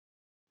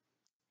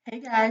Hey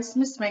guys,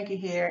 Miss Mankey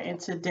here, and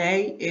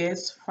today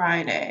is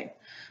Friday.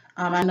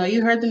 I know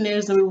you heard the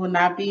news that we will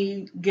not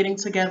be getting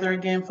together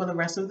again for the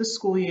rest of the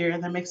school year.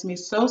 That makes me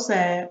so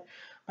sad,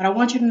 but I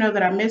want you to know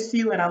that I miss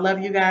you and I love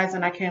you guys,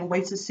 and I can't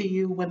wait to see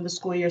you when the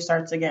school year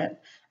starts again.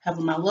 I have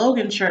my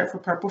Logan shirt for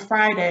Purple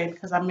Friday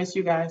because I miss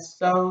you guys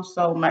so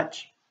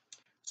much.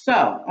 So,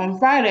 on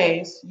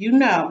Fridays, you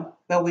know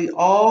that we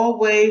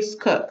always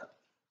cook.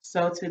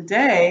 So,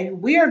 today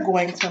we are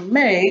going to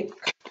make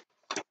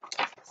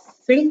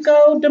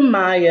Cinco de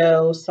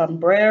Mayo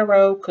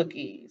Sombrero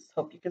cookies.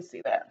 Hope you can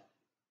see that.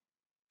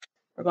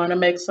 We're going to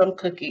make some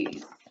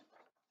cookies.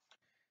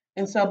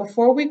 And so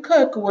before we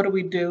cook, what do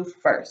we do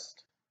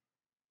first?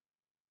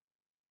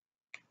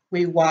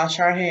 We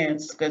wash our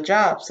hands. Good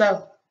job.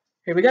 So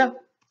here we go.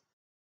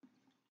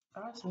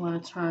 All right, so I'm going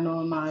to turn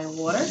on my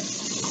water.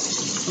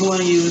 I'm going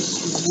to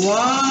use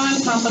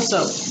 1 pump of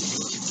soap.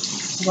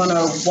 I'm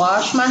going to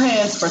wash my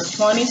hands for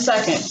 20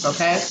 seconds,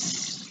 okay?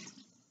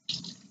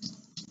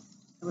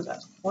 Here we go.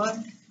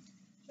 1,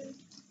 2,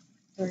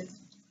 3,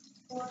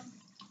 4,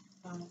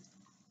 5,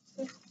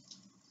 6,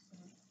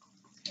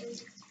 7,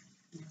 8,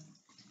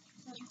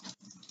 9,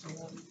 10,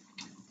 11,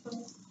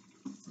 12,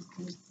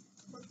 13,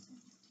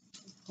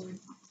 14,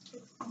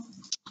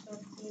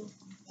 15,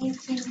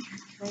 18,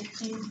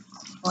 19,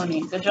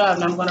 20. Good job.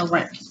 Now I'm going to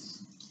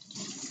rinse.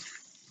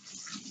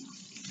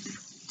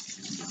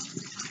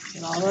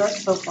 Get all of that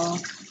soap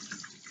off.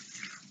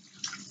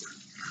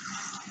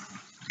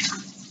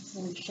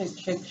 And shake,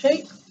 shake,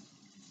 shake.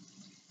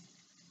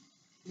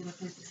 Get a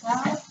paper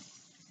towel.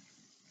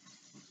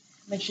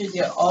 Make sure you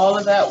get all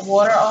of that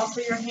water off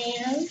of your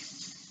hands.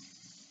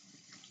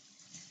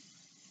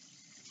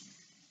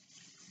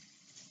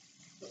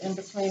 In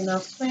between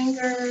those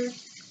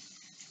fingers.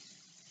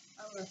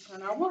 I'm going to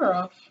turn our water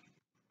off.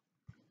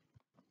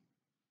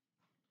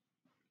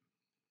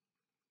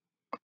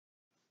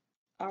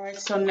 All right,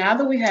 so now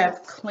that we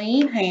have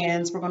clean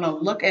hands, we're going to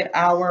look at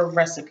our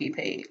recipe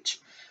page.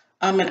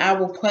 And I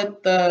will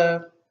put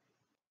the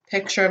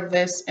picture of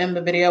this in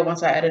the video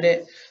once I edit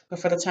it. But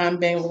for the time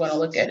being, we're going to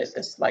look at it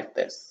like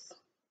this.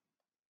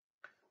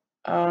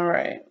 All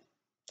right.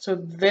 So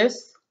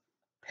this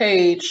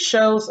page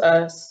shows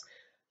us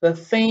the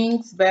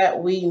things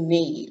that we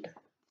need.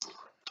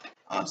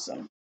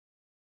 Awesome.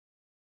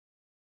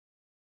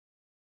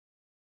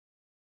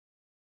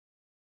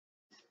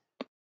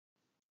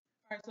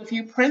 All right, so if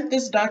you print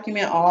this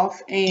document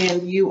off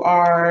and you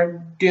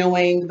are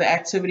doing the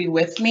activity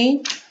with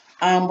me,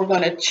 we're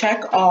going to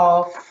check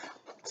off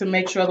to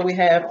make sure that we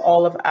have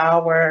all of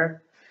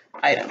our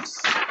items.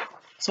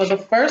 So the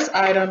first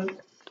item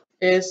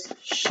is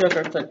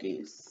sugar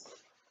cookies.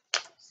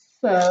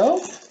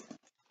 So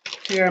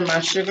here are my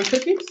sugar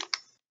cookies.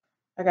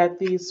 I got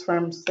these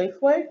from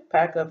Safeway,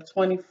 pack of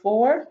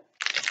 24.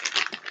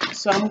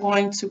 So I'm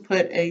going to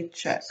put a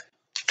check.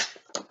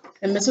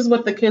 And this is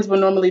what the kids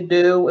would normally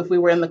do if we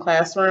were in the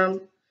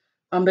classroom.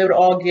 They would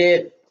all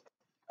get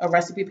a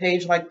recipe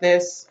page like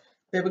this.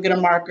 They would get a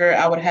marker.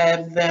 I would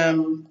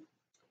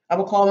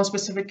call on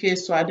specific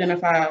kids to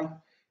identify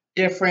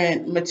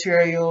different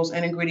materials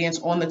and ingredients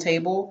on the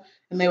table.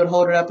 And they would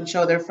hold it up and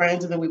show their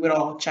friends, and then we would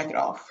all check it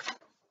off.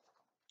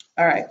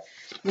 All right.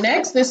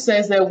 Next, this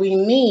says that we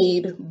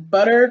need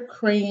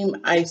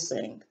buttercream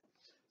icing.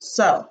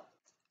 So,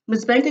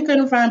 Ms. Bankett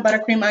couldn't find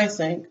buttercream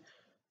icing,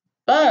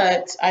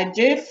 but I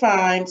did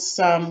find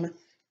some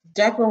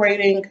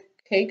decorating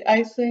cake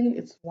icing.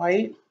 It's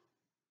white.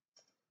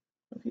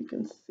 If you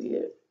can see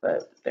it,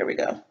 but there we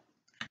go.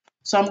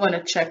 So I'm going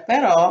to check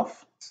that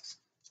off.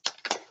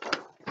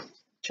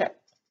 Check.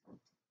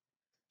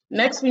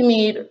 Next, we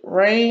need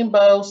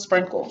rainbow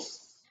sprinkles.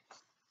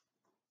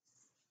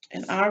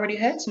 And I already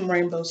had some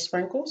rainbow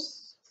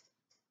sprinkles.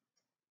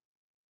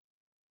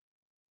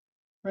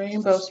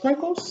 Rainbow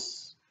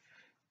sprinkles.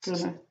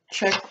 Gonna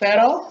check that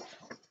off.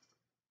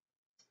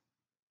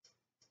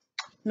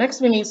 Next,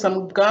 we need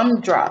some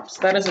gumdrops.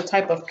 That is a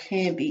type of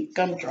candy,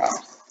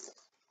 gumdrops.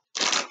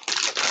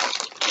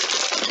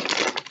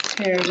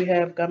 Here we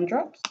have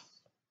gumdrops.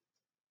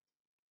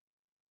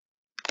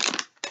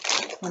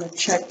 I'm gonna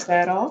check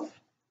that off.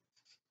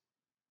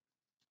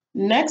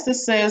 Next, it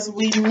says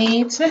we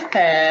need to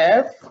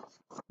have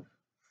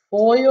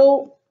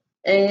foil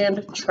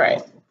and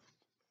tray.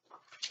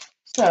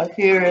 So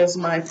here is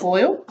my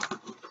foil,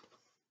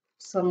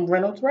 some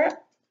Reynolds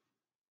wrap,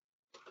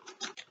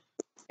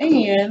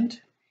 and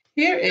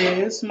here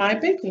is my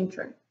baking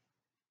tray.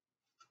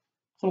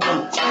 So I'm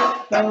going to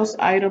check those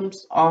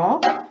items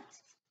off.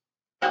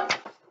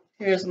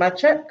 Here's my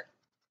check.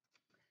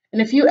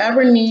 And if you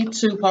ever need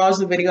to pause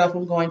the video if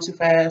I'm going too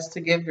fast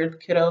to give your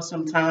kiddo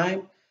some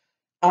time,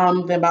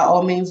 then by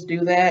all means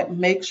do that.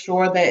 Make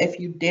sure that if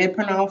you did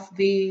print off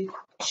the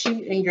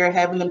sheet and you're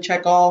having them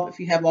check off,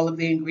 if you have all of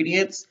the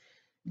ingredients,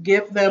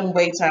 give them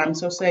wait time.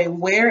 So say,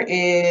 where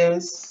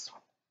is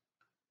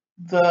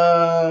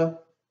the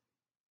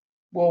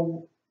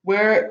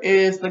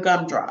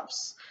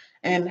gumdrops?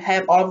 And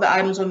have all of the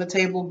items on the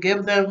table.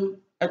 Give them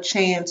a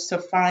chance to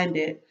find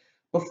it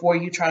before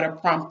you try to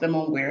prompt them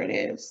on where it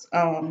is.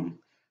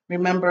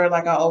 Remember,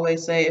 like I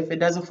always say, if it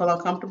doesn't feel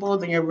uncomfortable,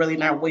 then you're really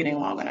not waiting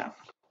long enough.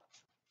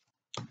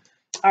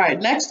 All right,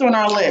 next on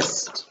our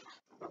list,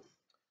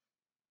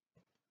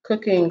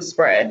 cooking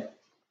spray.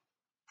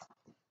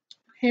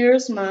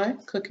 Here's my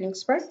cooking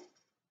spray.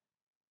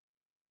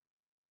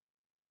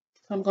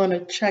 I'm going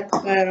to check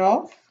that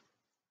off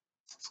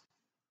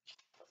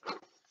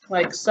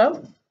like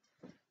so.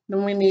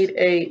 Then we need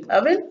a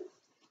oven.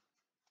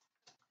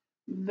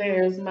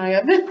 There's my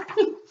oven.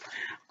 I'm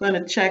going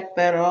to check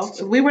that off.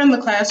 If we were in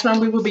the classroom,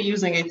 we would be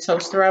using a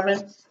toaster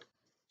oven.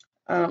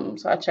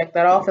 So I checked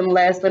that off. And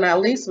last but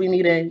not least, we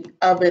need an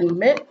oven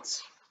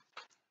mitt.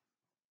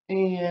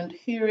 And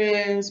here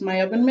is my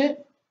oven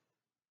mitt.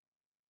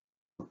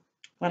 I'm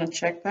going to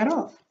check that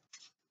off.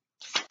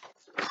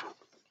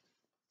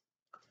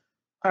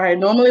 All right,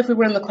 normally if we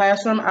were in the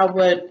classroom, I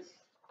would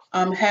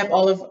have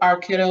all of our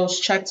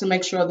kiddos check to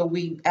make sure that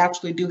we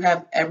actually do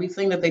have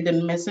everything, that they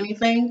didn't miss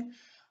anything.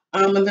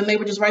 And then they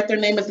would just write their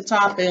name at the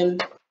top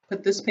and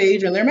put this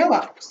page in their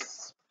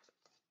mailbox.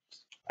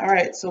 All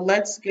right, so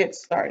let's get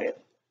started.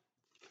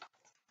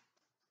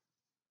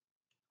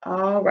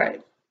 All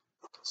right,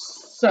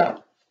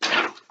 so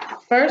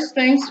first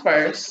things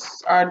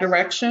first, our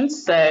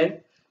directions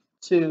say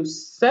to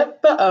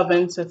set the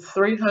oven to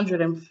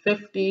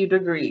 350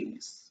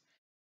 degrees.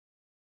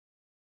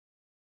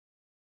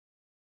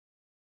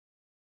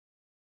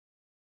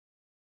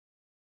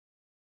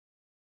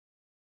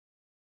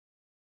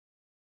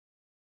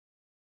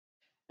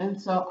 And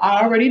so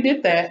I already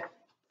did that.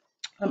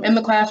 In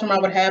the classroom, I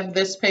would have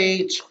this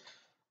page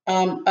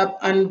up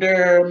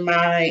under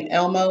my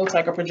Elmo. It's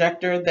like a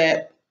projector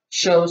that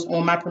shows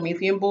on my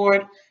Promethean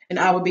board. And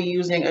I would be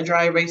using a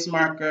dry erase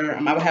marker.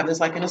 I would have this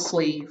like in a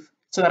sleeve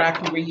so that I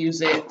can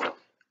reuse it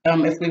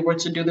if we were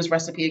to do this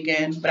recipe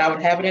again. But I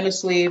would have it in a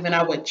sleeve and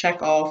I would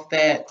check off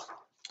that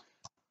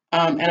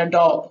an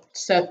adult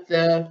set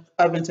the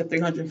oven to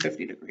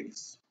 350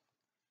 degrees.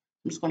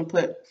 I'm just going to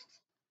put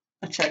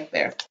a check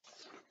there.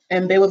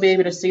 And they would be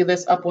able to see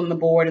this up on the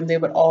board and they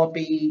would all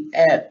be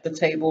at the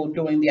table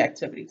doing the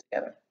activity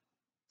together.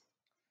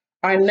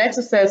 All right, next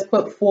it says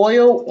put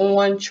foil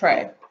on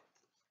tray.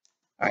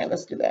 All right,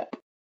 let's do that.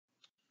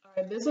 All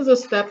right, this is a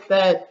step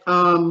that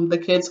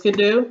the kids could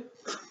do.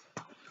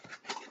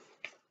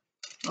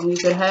 You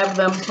could have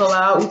them pull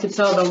out. You could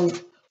tell them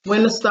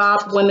when to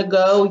stop, when to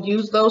go.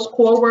 Use those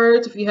core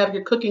words. If you have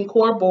your cooking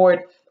core board,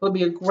 it would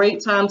be a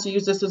great time to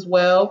use this as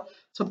well,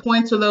 to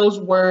point to those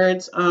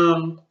words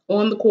on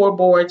the core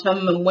board,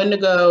 telling them when to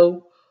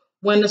go,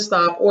 when to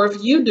stop. Or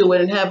if you do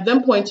it and have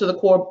them point to the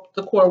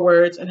core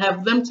words and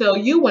have them tell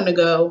you when to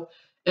go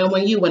and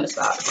when to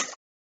stop.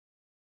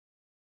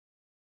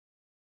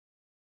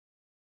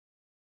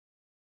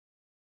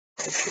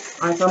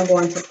 All right, so I'm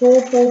going to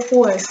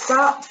pull, and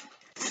stop.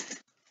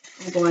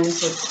 I'm going to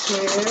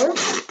tear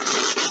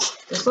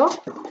this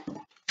off. I'm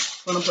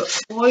going to put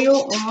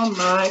foil on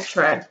my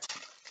tray.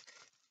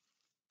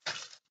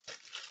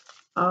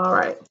 All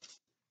right,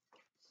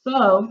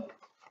 so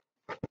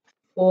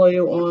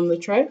foil on the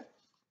tray.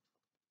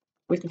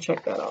 We can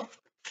check that off.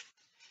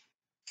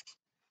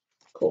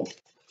 Cool.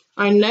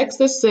 All right,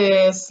 next it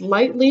says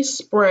lightly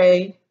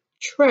spray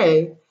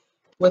tray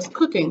with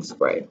cooking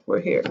spray. We're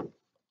here.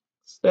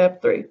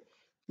 Step 3.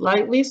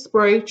 Lightly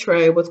spray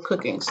tray with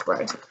cooking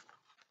spray.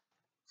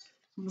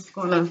 I'm just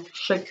going to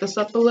shake this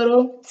up a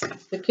little.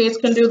 The kids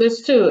can do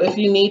this too. If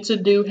you need to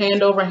do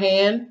hand over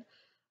hand,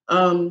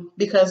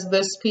 because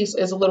this piece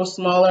is a little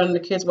smaller and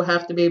the kids will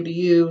have to be able to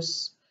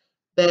use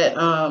that,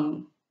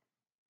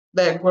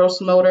 that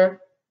gross motor.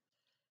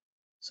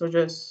 So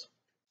just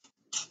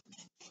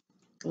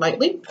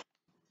lightly.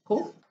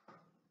 Cool.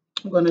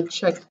 I'm going to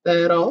check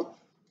that off.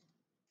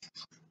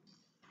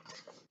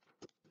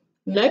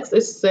 Next,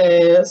 it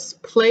says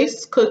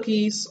place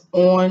cookies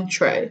on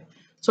tray.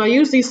 So I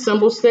use these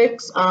symbol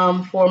sticks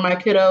for my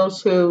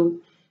kiddos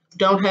who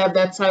don't have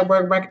that sight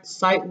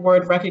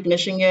word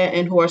recognition yet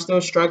and who are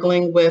still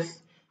struggling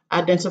with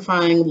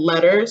identifying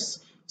letters.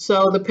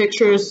 So the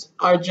pictures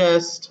are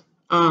just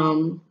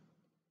a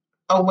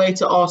way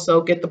to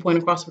also get the point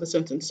across for the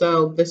sentence.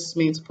 So this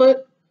means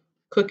put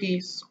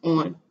cookies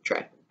on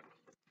tray.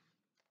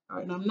 All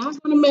right, now I'm not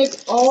going to make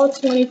all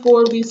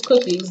 24 of these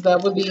cookies.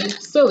 That would be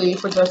silly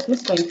for just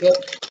Miss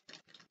Bankett.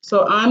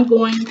 So I'm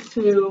going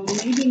to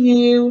maybe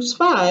use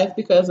 5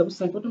 because it was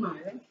Cinco de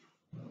Mayo.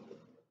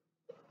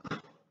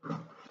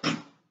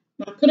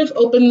 Now I could have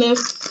opened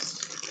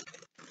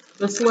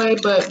this way,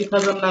 but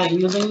because I'm not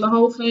using the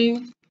whole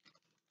thing,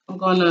 I'm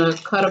going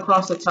to cut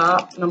across the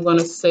top and I'm going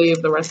to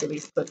save the rest of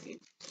these cookies.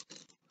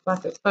 If I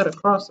could cut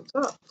across the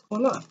top, what's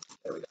going on?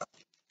 There we go.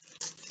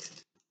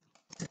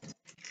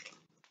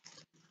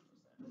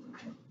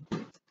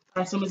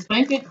 All right, so Ms.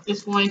 Bankett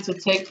is going to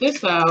take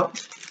this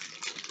out.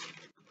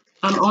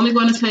 I'm only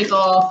going to take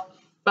off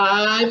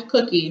 5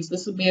 cookies.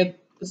 This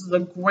is a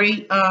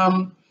great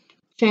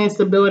chance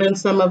to build in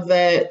some of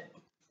that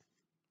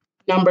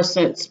number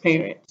sense,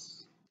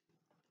 parents.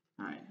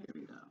 All right, here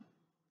we go.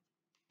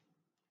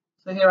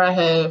 So here I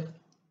have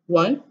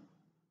 1,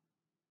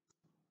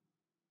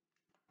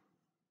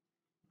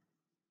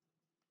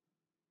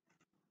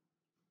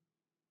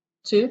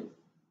 2,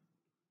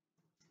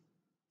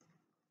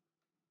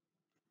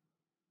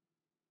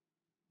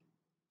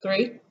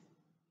 3,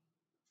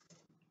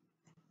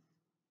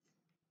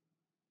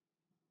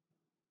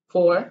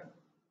 4,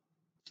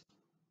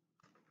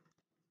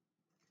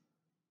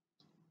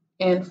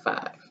 and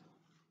 5.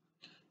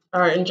 All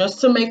right, and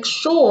just to make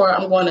sure,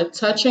 I'm going to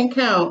touch and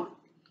count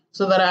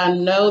so that I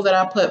know that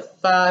I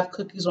put 5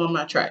 cookies on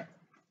my tray.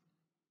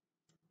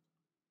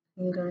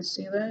 You guys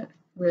see that?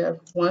 We have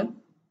 1,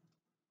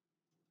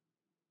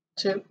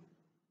 2,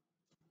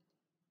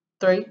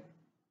 3,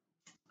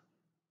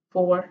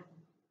 4,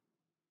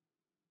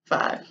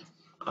 5.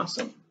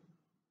 Awesome.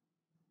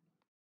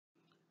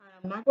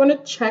 I'm not going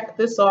to check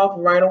this off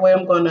right away.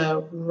 I'm going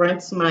to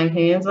rinse my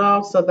hands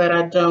off so that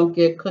I don't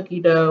get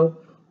cookie dough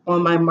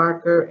on my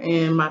marker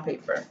and my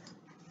paper.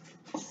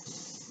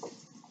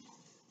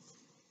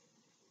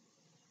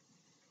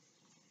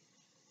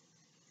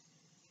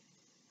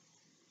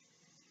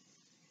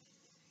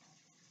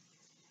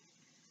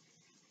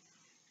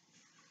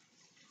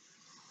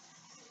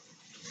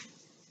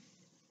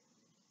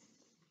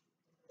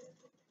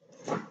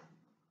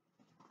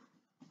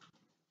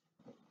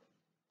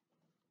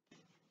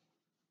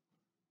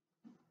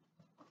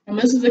 And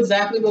this is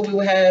exactly what we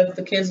would have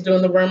the kids do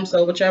in the room.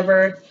 So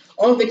whichever,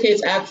 all of the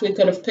kids actually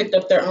could have picked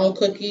up their own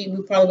cookie.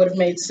 We probably would have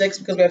made 6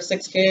 because we have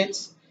 6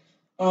 kids.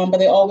 But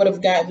they all would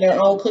have gotten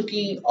their own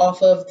cookie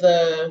off of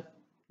the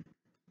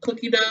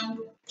cookie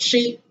dough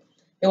sheet.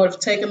 They would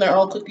have taken their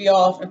own cookie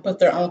off and put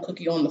their own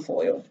cookie on the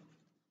foil.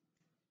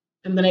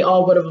 And then they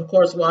all would have, of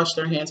course, washed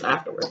their hands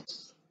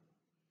afterwards.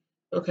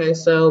 Okay,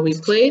 so we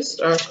placed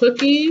our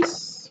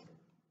cookies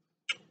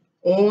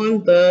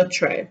on the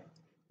tray.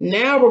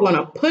 Now we're going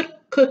to put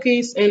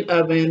cookies in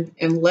oven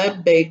and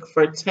let bake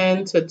for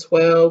 10 to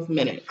 12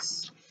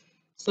 minutes.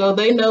 So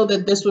they know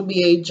that this would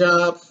be a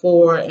job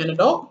for an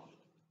adult.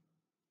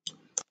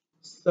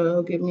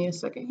 So give me a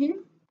second here.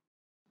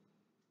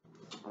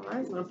 All right,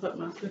 I'm going to put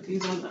my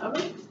cookies in the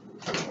oven.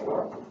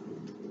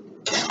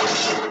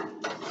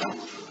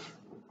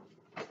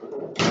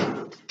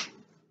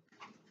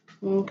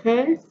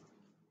 Okay.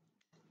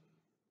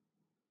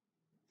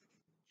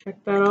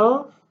 Check that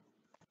off.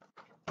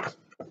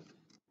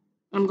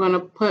 I'm going to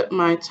put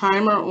my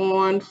timer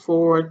on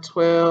for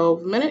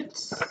 12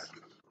 minutes.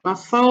 My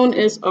phone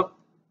is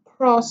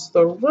across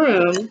the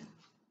room,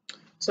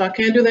 so I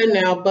can't do that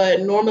now,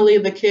 but normally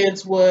the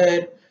kids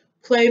would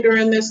play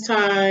during this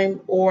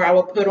time, or I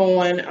would put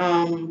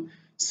on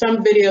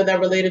some video that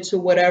related to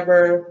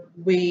whatever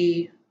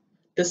we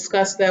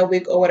discussed that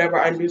week or whatever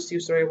our news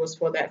story was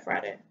for that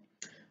Friday.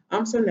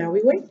 So now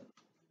we wait.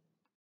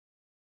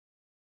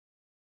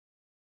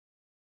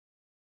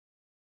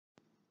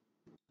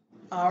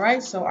 All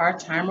right, so our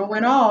timer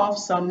went off.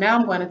 So now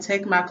I'm going to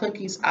take my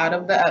cookies out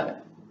of the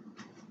oven.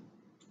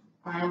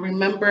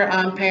 Remember,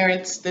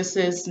 parents, this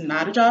is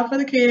not a job for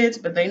the kids,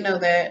 but they know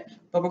that.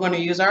 But we're going to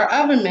use our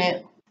oven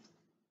mitt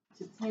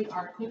to take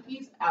our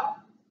cookies out.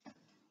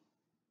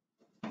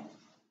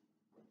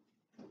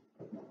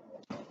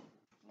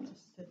 Let's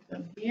sit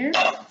them here.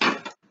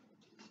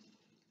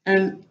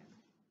 And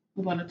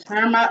I'm going to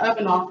turn my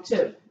oven off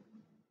too.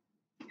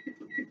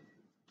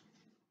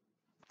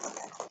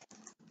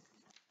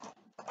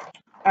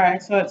 All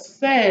right, so it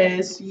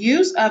says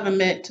use oven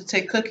mitt to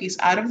take cookies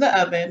out of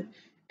the oven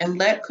and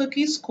let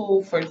cookies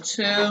cool for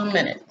 2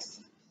 minutes.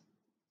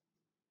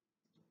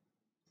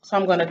 So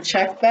I'm going to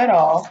check that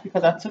off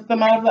because I took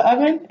them out of the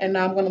oven and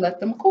now I'm going to let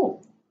them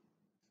cool.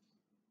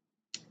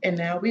 And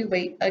now we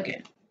wait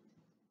again.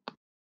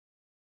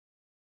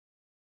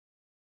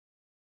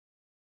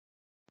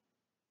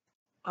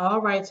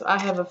 All right, so I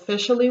have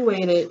officially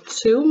waited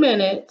 2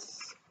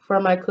 minutes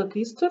for my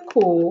cookies to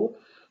cool.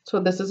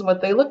 So this is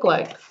what they look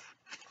like.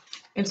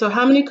 And so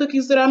how many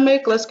cookies did I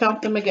make? Let's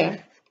count them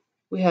again.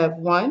 We have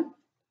 1,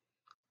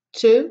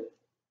 2,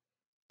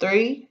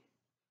 3,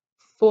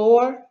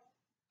 4,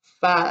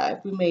 5.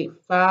 We made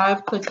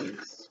 5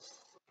 cookies.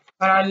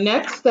 Our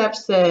next step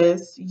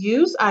says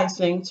use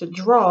icing to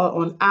draw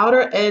on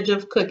outer edge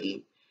of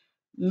cookie.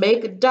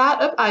 Make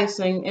dot of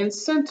icing in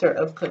center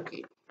of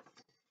cookie.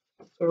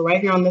 So we're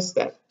right here on this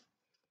step.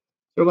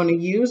 We're going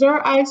to use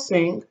our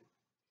icing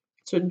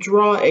to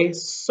draw a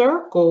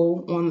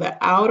circle on the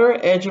outer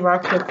edge of our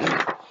cookie.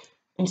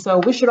 And so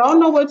we should all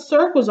know what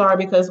circles are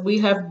because we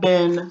have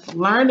been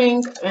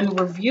learning and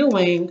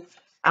reviewing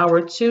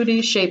our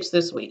 2D shapes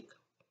this week.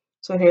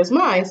 So here's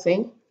my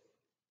icing.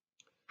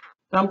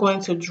 I'm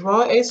going to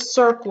draw a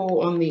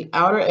circle on the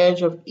outer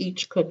edge of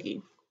each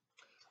cookie.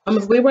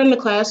 If we were in the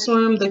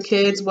classroom, the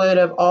kids would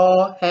have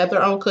all had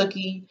their own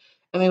cookie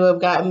and they would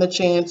have gotten the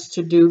chance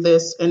to do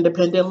this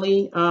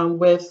independently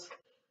with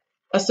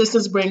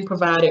assistance being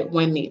provided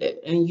when needed.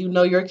 And you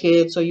know your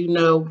kids, so you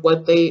know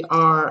what they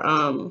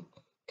are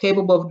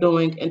capable of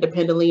doing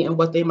independently and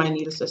what they might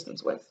need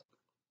assistance with.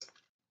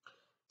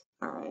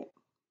 All right.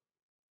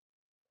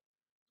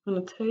 I'm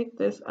going to take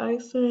this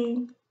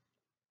icing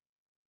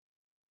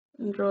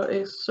and draw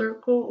a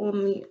circle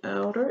on the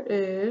outer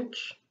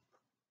edge.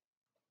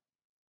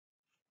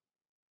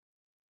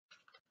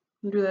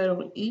 Do that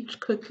on each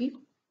cookie.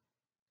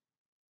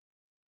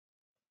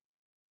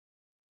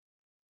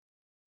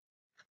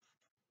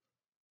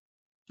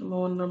 I'm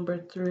on number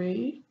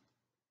 3.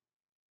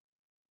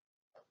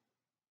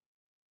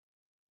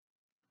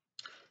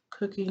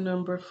 Cookie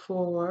number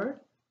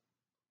 4.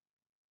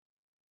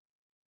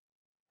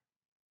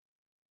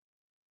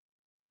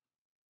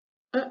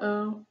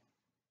 Uh-oh,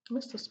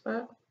 missed a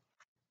spot.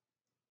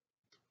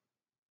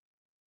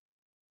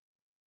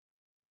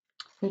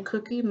 And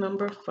cookie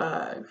number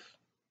 5.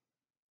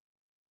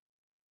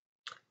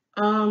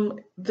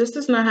 This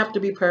does not have to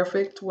be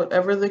perfect.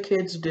 Whatever the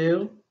kids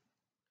do,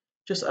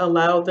 just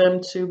allow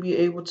them to be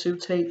able to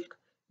take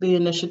the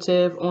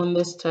initiative on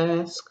this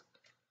task.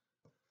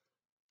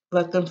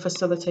 Let them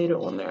facilitate it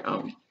on their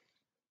own.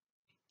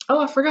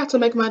 Oh, I forgot to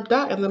make my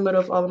dot in the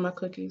middle of all of my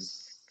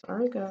cookies.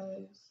 Sorry,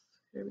 guys.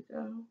 Here we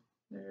go.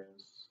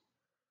 There's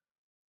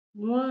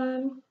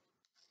 1,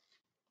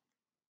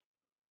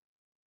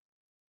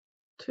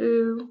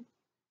 2,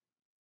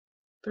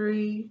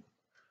 3,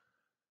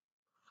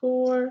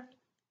 4,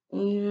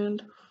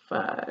 and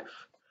 5.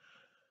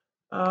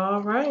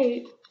 All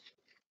right.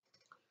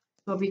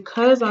 So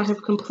because I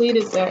have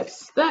completed that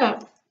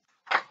step,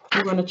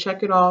 I'm going to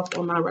check it off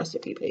on my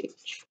recipe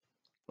page,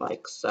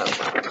 like so.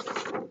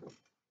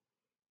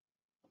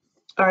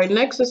 All right,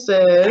 next it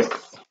says,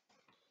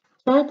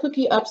 turn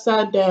cookie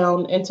upside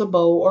down into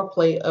bowl or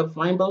plate of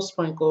rainbow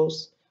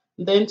sprinkles,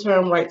 then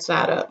turn right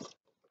side up.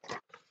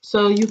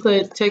 So you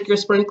could take your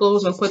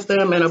sprinkles and put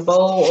them in a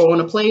bowl or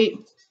on a plate,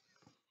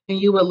 and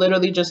you would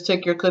literally just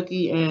take your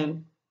cookie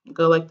and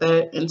go like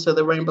that into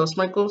the rainbow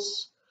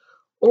sprinkles.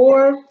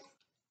 Or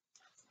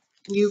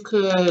you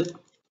could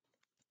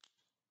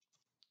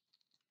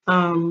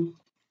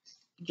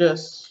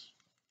just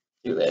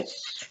do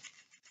this.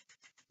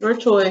 Your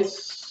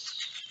choice,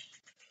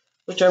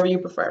 whichever you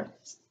prefer.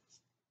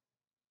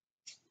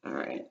 All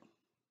right.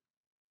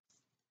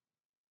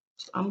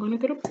 So I'm going to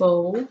get a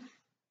bowl.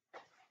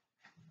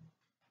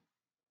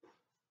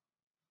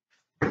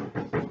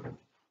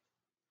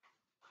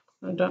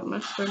 I dump my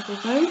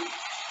sprinkles in.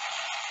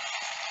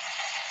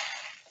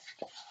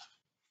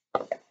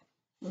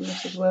 And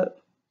this is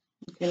what,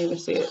 you can't even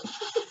see it.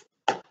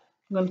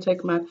 I'm going to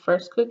take my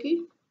first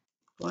cookie,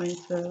 going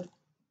to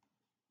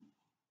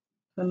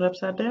turn it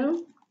upside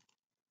down,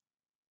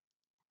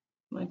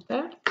 like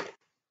that.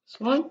 This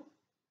one.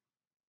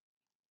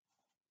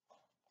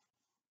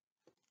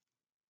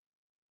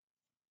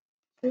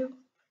 2,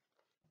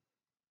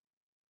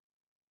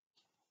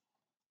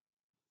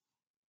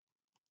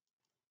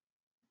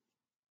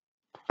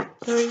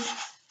 3,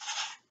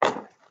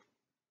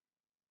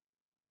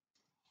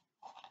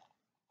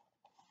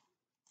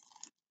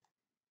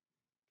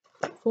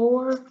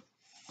 4,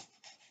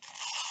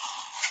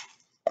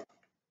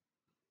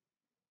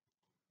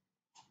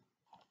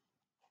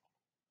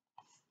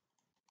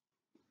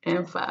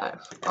 and 5.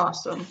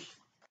 Awesome.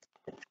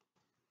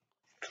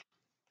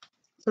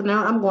 So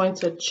now I'm going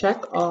to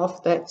check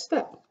off that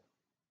step,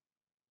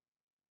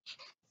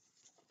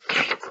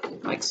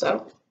 like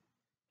so.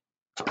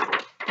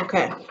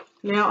 Okay,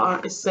 now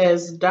it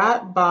says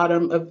dot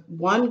bottom of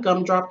 1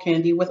 gumdrop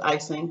candy with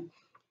icing.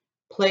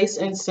 Place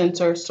in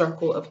center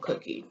circle of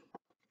cookie.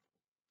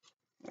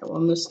 We're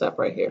on this step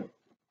right here.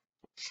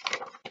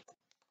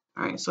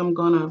 All right, so I'm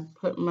gonna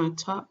put my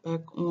top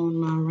back on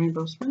my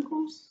rainbow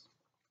sprinkles.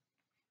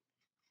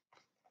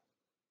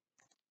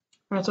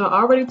 All right, so I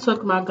already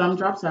took my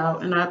gumdrops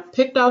out, and I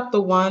picked out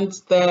the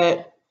ones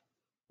that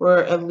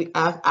were,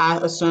 I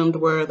assumed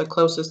were the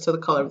closest to the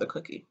color of the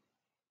cookie.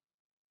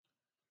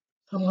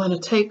 I'm gonna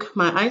take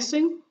my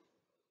icing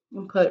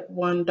and put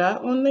 1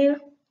 dot on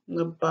there in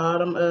the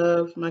bottom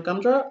of my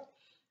gumdrop,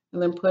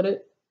 and then put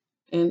it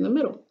in the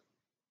middle.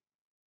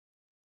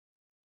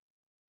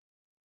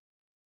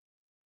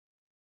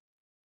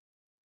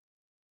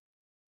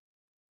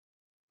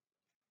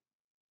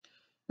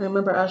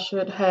 Remember, I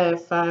should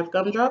have 5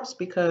 gumdrops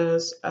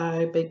because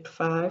I baked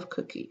 5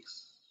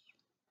 cookies.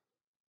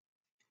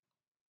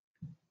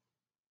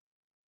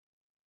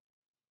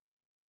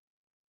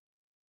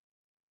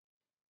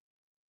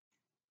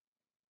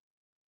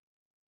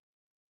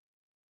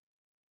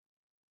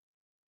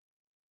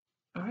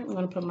 All right, I'm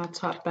gonna put my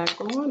top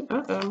back on.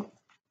 I'm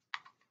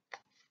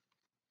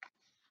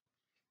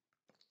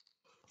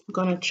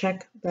gonna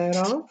check that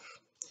off,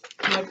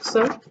 like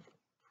so.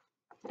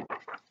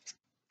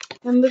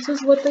 And this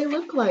is what they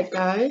look like,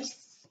 guys.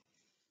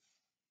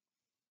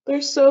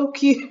 They're so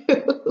cute.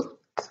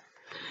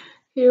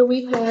 Here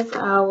we have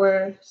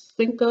our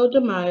Cinco de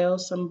Mayo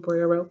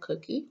Sombrero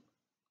cookie.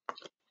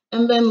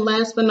 And then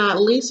last but not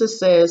least, it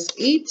says,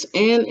 eat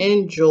and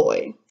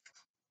enjoy.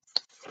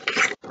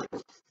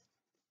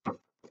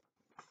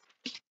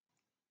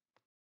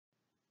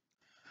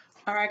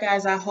 All right,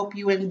 guys, I hope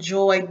you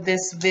enjoyed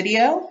this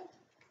video.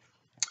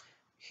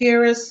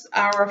 Here is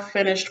our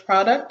finished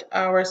product,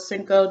 our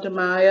Cinco de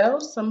Mayo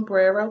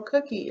Sombrero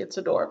cookie. It's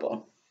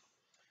adorable.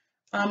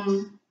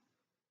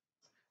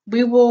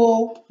 We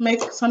will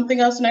make something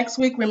else next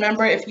week.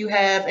 Remember, if you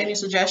have any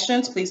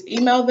suggestions, please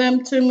email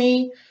them to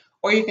me,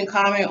 or you can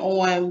comment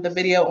on the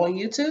video on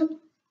YouTube.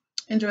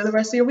 Enjoy the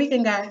rest of your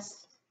weekend, guys.